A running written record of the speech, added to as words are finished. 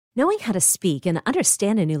Knowing how to speak and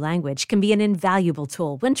understand a new language can be an invaluable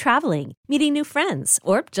tool when traveling, meeting new friends,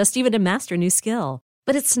 or just even to master a new skill.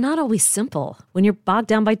 But it's not always simple when you're bogged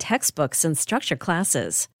down by textbooks and structured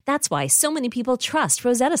classes. That's why so many people trust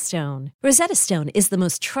Rosetta Stone. Rosetta Stone is the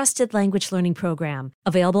most trusted language learning program,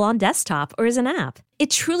 available on desktop or as an app. It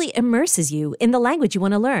truly immerses you in the language you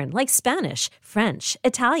want to learn, like Spanish, French,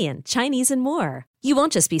 Italian, Chinese, and more. You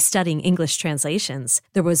won't just be studying English translations.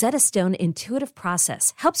 The Rosetta Stone intuitive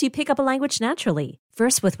process helps you pick up a language naturally,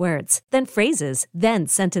 first with words, then phrases, then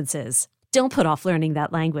sentences. Don't put off learning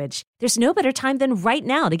that language. There's no better time than right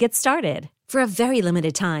now to get started. For a very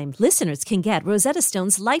limited time, listeners can get Rosetta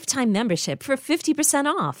Stone's lifetime membership for 50%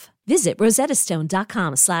 off. Visit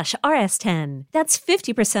rosettastone.com/rs10. That's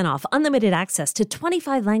 50% off unlimited access to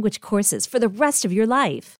 25 language courses for the rest of your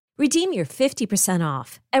life. Redeem your 50%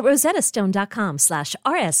 off at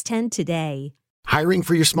rosettastone.com/rs10 today. Hiring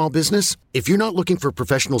for your small business? If you're not looking for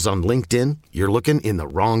professionals on LinkedIn, you're looking in the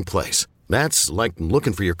wrong place. That's like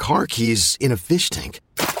looking for your car keys in a fish tank.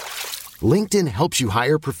 LinkedIn helps you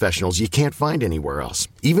hire professionals you can't find anywhere else,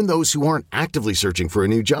 even those who aren't actively searching for a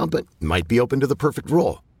new job but might be open to the perfect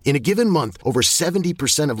role. In a given month, over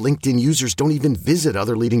 70% of LinkedIn users don't even visit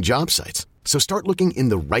other leading job sites. So start looking in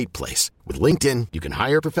the right place. With LinkedIn, you can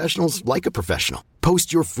hire professionals like a professional.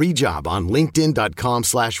 Post your free job on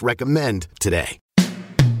linkedin.com/recommend today.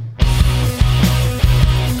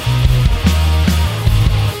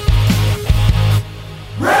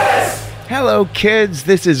 Hello, kids.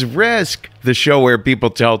 This is Risk, the show where people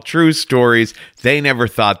tell true stories they never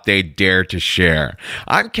thought they'd dare to share.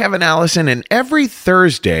 I'm Kevin Allison, and every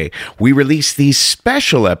Thursday, we release these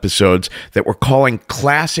special episodes that we're calling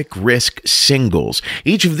Classic Risk Singles.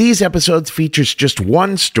 Each of these episodes features just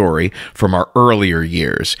one story from our earlier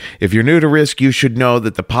years. If you're new to Risk, you should know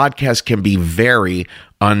that the podcast can be very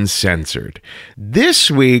uncensored.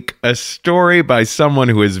 This week, a story by someone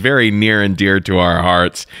who is very near and dear to our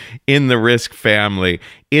hearts in the Risk family.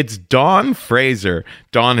 It's Dawn Fraser.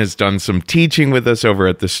 Dawn has done some teaching with us over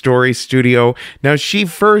at the Story Studio. Now, she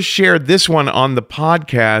first shared this one on the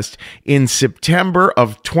podcast in September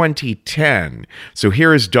of 2010. So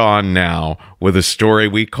here is Dawn now with a story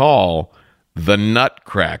we call The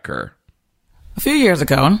Nutcracker. A few years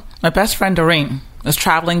ago, my best friend Doreen was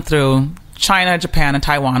traveling through China, Japan, and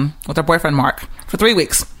Taiwan with her boyfriend Mark for 3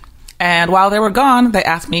 weeks. And while they were gone, they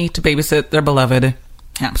asked me to babysit their beloved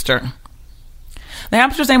hamster. The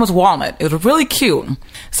hamster's name was Walnut. It was really cute.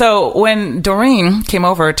 So when Doreen came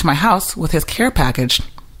over to my house with his care package,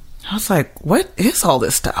 I was like, what is all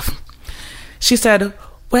this stuff? She said,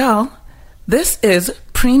 well, this is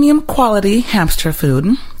premium quality hamster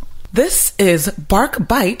food. This is bark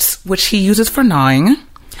bites, which he uses for gnawing.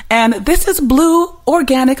 And this is blue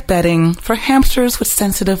organic bedding for hamsters with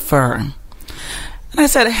sensitive fur. And I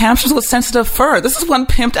said, hamsters with sensitive fur? This is one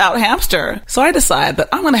pimped out hamster. So I decided that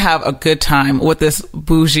I'm going to have a good time with this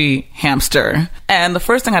bougie hamster. And the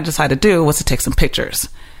first thing I decided to do was to take some pictures.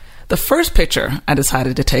 The first picture I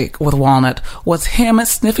decided to take with Walnut was him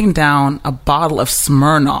sniffing down a bottle of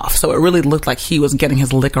Smirnoff, so it really looked like he was getting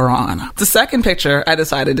his liquor on. The second picture I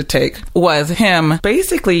decided to take was him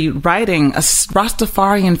basically riding a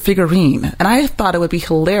Rastafarian figurine, and I thought it would be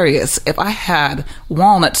hilarious if I had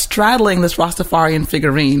Walnut straddling this Rastafarian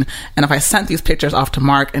figurine, and if I sent these pictures off to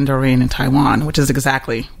Mark and Doreen in Taiwan, which is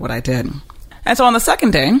exactly what I did. And so on the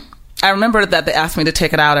second day, I remember that they asked me to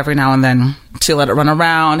take it out every now and then to let it run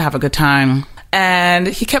around, have a good time. And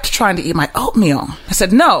he kept trying to eat my oatmeal. I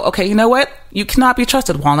said, no, okay, you know what? You cannot be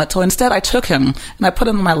trusted, Walnut. So instead I took him and I put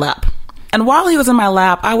him in my lap. And while he was in my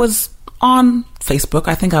lap, I was on Facebook.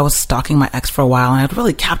 I think I was stalking my ex for a while and I was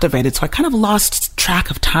really captivated. So I kind of lost track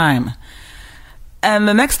of time. And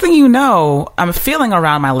the next thing you know, I'm feeling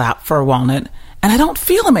around my lap for Walnut and I don't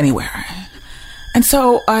feel him anywhere. And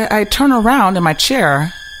so I turn around in my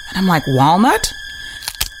chair and I'm like, Walnut?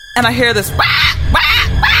 And I hear this, wah, wah,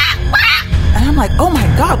 wah, wah. And I'm like, oh my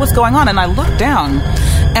God, what's going on? And I look down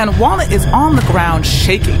and Walnut is on the ground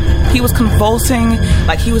shaking. He was convulsing,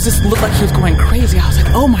 like he was just looked like he was going crazy. I was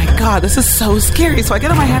like, oh my God, this is so scary. So I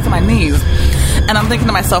get on my hands and my knees and I'm thinking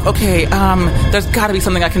to myself, okay, there's gotta be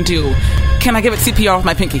something I can do. Can I give it CPR with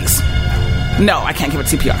my pinkies? No, I can't give it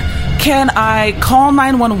CPR. Can I call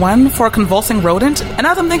 911 for a convulsing rodent? And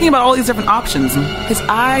as I'm thinking about all these different options, his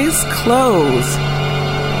eyes close.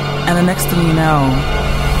 And the next thing you know,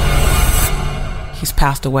 he's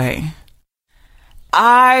passed away.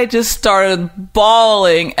 I just started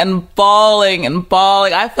bawling and bawling and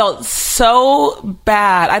bawling. I felt so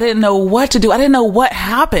bad. I didn't know what to do. I didn't know what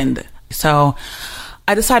happened. So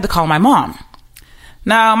I decided to call my mom.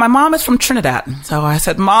 Now, my mom is from Trinidad. So I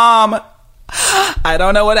said, Mom, I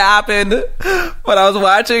don't know what happened, but I was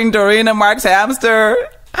watching Doreen and Mark's hamster,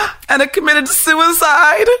 and it committed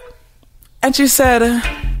suicide. And she said,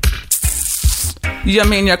 "You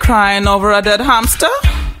mean you're crying over a dead hamster?"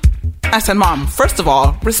 I said, "Mom, first of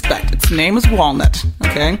all, respect. Its name is Walnut,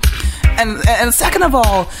 okay? And second of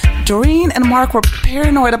all, Doreen and Mark were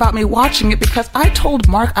paranoid about me watching it because I told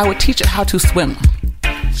Mark I would teach it how to swim."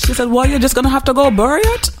 She said, "Well, you're just going to have to go bury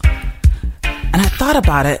it?" And I thought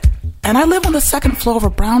about it, and I live on the second floor of a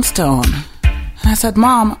brownstone. And I said,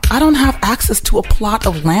 "Mom, I don't have access to a plot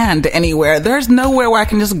of land anywhere. There's nowhere where I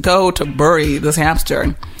can just go to bury this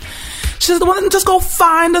hamster." She said, "Well, then just go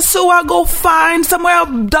find a sewer, go find somewhere a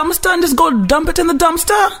dumpster and just go dump it in the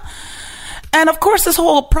dumpster." And of course, this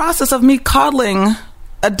whole process of me coddling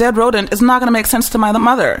a dead rodent is not going to make sense to my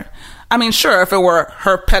mother. I mean, sure, if it were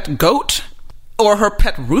her pet goat or her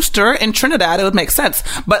pet rooster in Trinidad, it would make sense.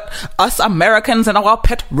 But us Americans and our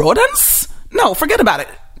pet rodents? No, forget about it.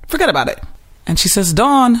 Forget about it. And she says,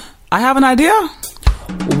 "Dawn, I have an idea.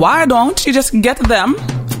 Why don't you just get them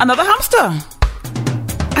another hamster?"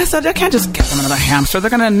 I said, "I can't just get them another hamster. They're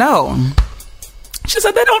going to know." She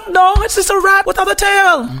said, "They don't know. It's just a rat without a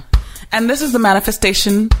tail." And this is the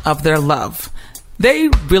manifestation of their love. They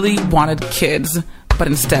really wanted kids, but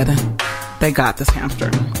instead, they got this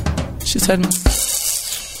hamster. She said,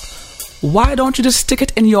 "Why don't you just stick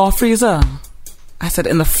it in your freezer?" I said,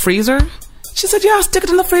 "In the freezer?" She said, "Yeah, stick it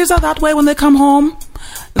in the freezer. That way when they come home,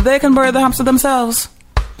 they can bury the hamster themselves."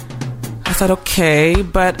 I said, "Okay,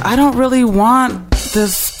 but I don't really want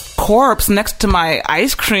this corpse next to my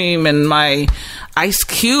ice cream and my ice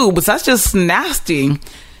cubes. That's just nasty."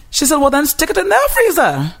 She said, "Well, then stick it in their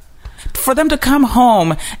freezer." For them to come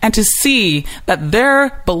home and to see that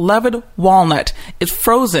their beloved Walnut is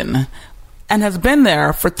frozen and has been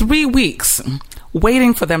there for 3 weeks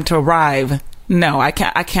waiting for them to arrive. No, I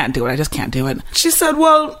can't do it. I just can't do it. She said,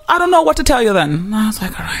 "Well, I don't know what to tell you then." And I was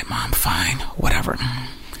like, "All right, Mom, fine, whatever."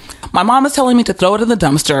 My mom is telling me to throw it in the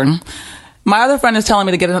dumpster. My other friend is telling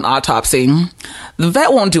me to get an autopsy. The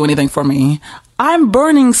vet won't do anything for me. I'm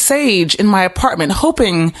burning sage in my apartment,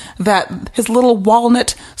 hoping that his little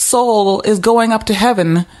walnut soul is going up to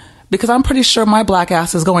heaven, because I'm pretty sure my black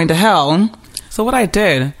ass is going to hell. So what I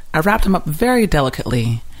did, I wrapped him up very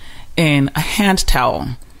delicately in a hand towel.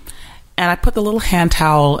 And I put the little hand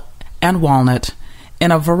towel and Walnut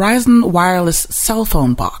in a Verizon wireless cell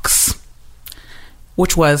phone box,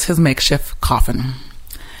 which was his makeshift coffin.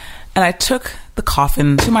 And I took the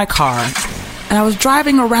coffin to my car, and I was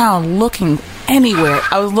driving around looking anywhere.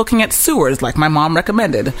 I was looking at sewers like my mom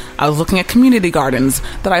recommended. I was looking at community gardens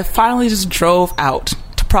that I finally just drove out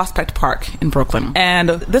to Prospect Park in Brooklyn.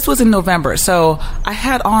 And this was in November, so I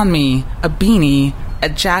had on me a beanie, a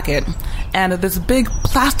jacket, and this big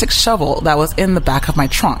plastic shovel that was in the back of my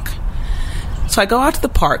trunk. So I go out to the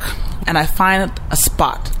park, and I find a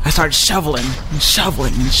spot. I start shoveling and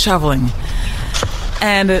shoveling and shoveling.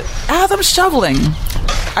 And as I'm shoveling,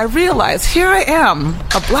 I realize here I am,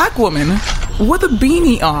 a black woman with a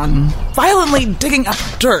beanie on, violently digging up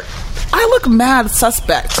dirt. I look mad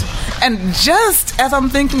suspect. And just as I'm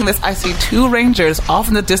thinking this, I see 2 rangers off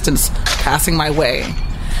in the distance passing my way.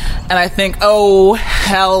 And I think, oh,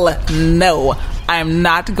 hell no. I'm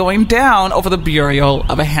not going down over the burial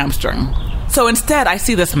of a hamster. So instead, I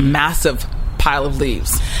see this massive pile of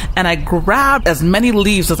leaves. And I grabbed as many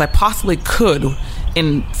leaves as I possibly could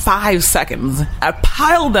in 5 seconds. I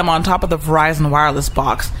piled them on top of the Verizon wireless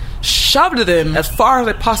box, shoved it in as far as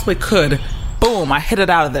I possibly could. Boom, I hit it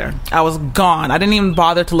out of there. I was gone. I didn't even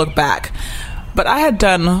bother to look back. But I had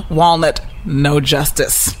done Walnut no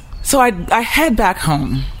justice. So I head back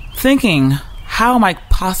home, thinking, how am I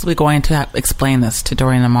possibly going to explain this to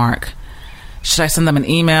Doreen and Mark? Should I send them an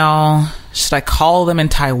email? Should I call them in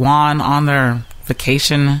Taiwan on their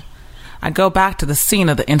vacation? I go back to the scene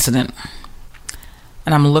of the incident.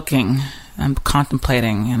 And I'm looking, I'm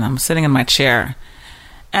contemplating, and I'm sitting in my chair.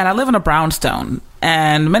 And I live in a brownstone,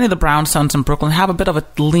 and many of the brownstones in Brooklyn have a bit of a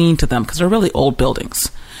lean to them because they're really old buildings.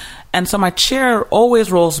 And so my chair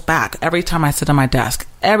always rolls back every time I sit at my desk.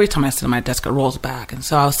 Every time I sit at my desk, it rolls back. And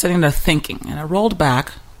so I was sitting there thinking, and I rolled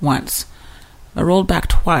back once. I rolled back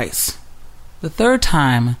twice. The third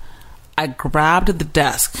time, I grabbed the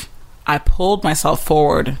desk. I pulled myself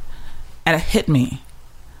forward, and it hit me.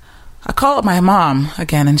 I called up my mom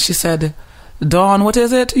again, and she said, "Dawn, what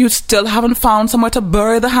is it? You still haven't found somewhere to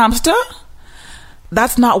bury the hamster?"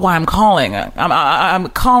 That's not why I'm calling. I'm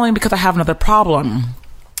calling because I have another problem.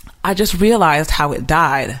 I just realized how it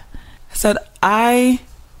died. I said, I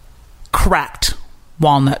cracked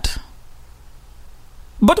Walnut.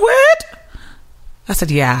 But wait! I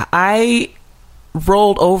said, yeah, I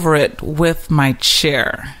rolled over it with my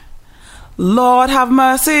chair. Lord have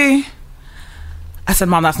mercy. I said,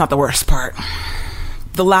 Mom, that's not the worst part.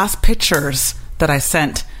 The last pictures that I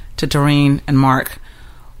sent to Doreen and Mark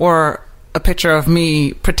were a picture of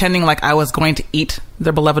me pretending like I was going to eat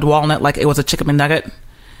their beloved walnut like it was a chicken McNugget.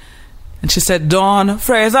 And she said, Dawn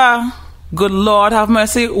Fraser, good Lord have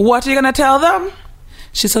mercy, what are you going to tell them?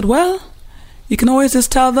 She said, well, you can always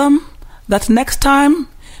just tell them that next time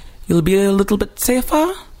you'll be a little bit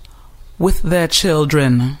safer with their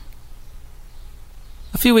children.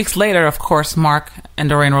 A few weeks later, of course, Mark and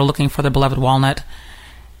Doreen were looking for their beloved walnut,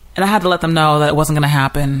 and I had to let them know that it wasn't going to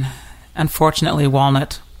happen. Unfortunately,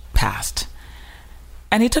 Walnut passed.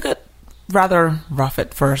 And he took it rather rough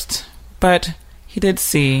at first, but he did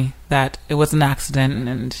see that it was an accident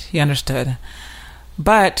and he understood.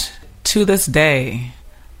 But to this day,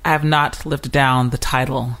 I have not lived down the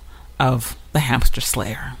title of the Hamster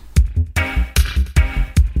Slayer.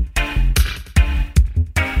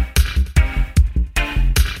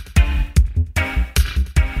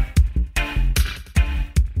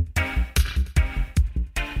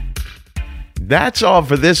 That's all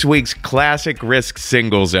for this week's Classic Risk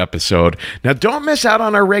Singles episode. Now, don't miss out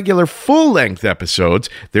on our regular full-length episodes.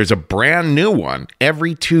 There's a brand new one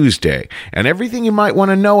every Tuesday, and everything you might want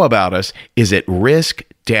to know about us is at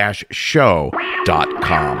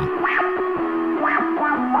risk-show.com.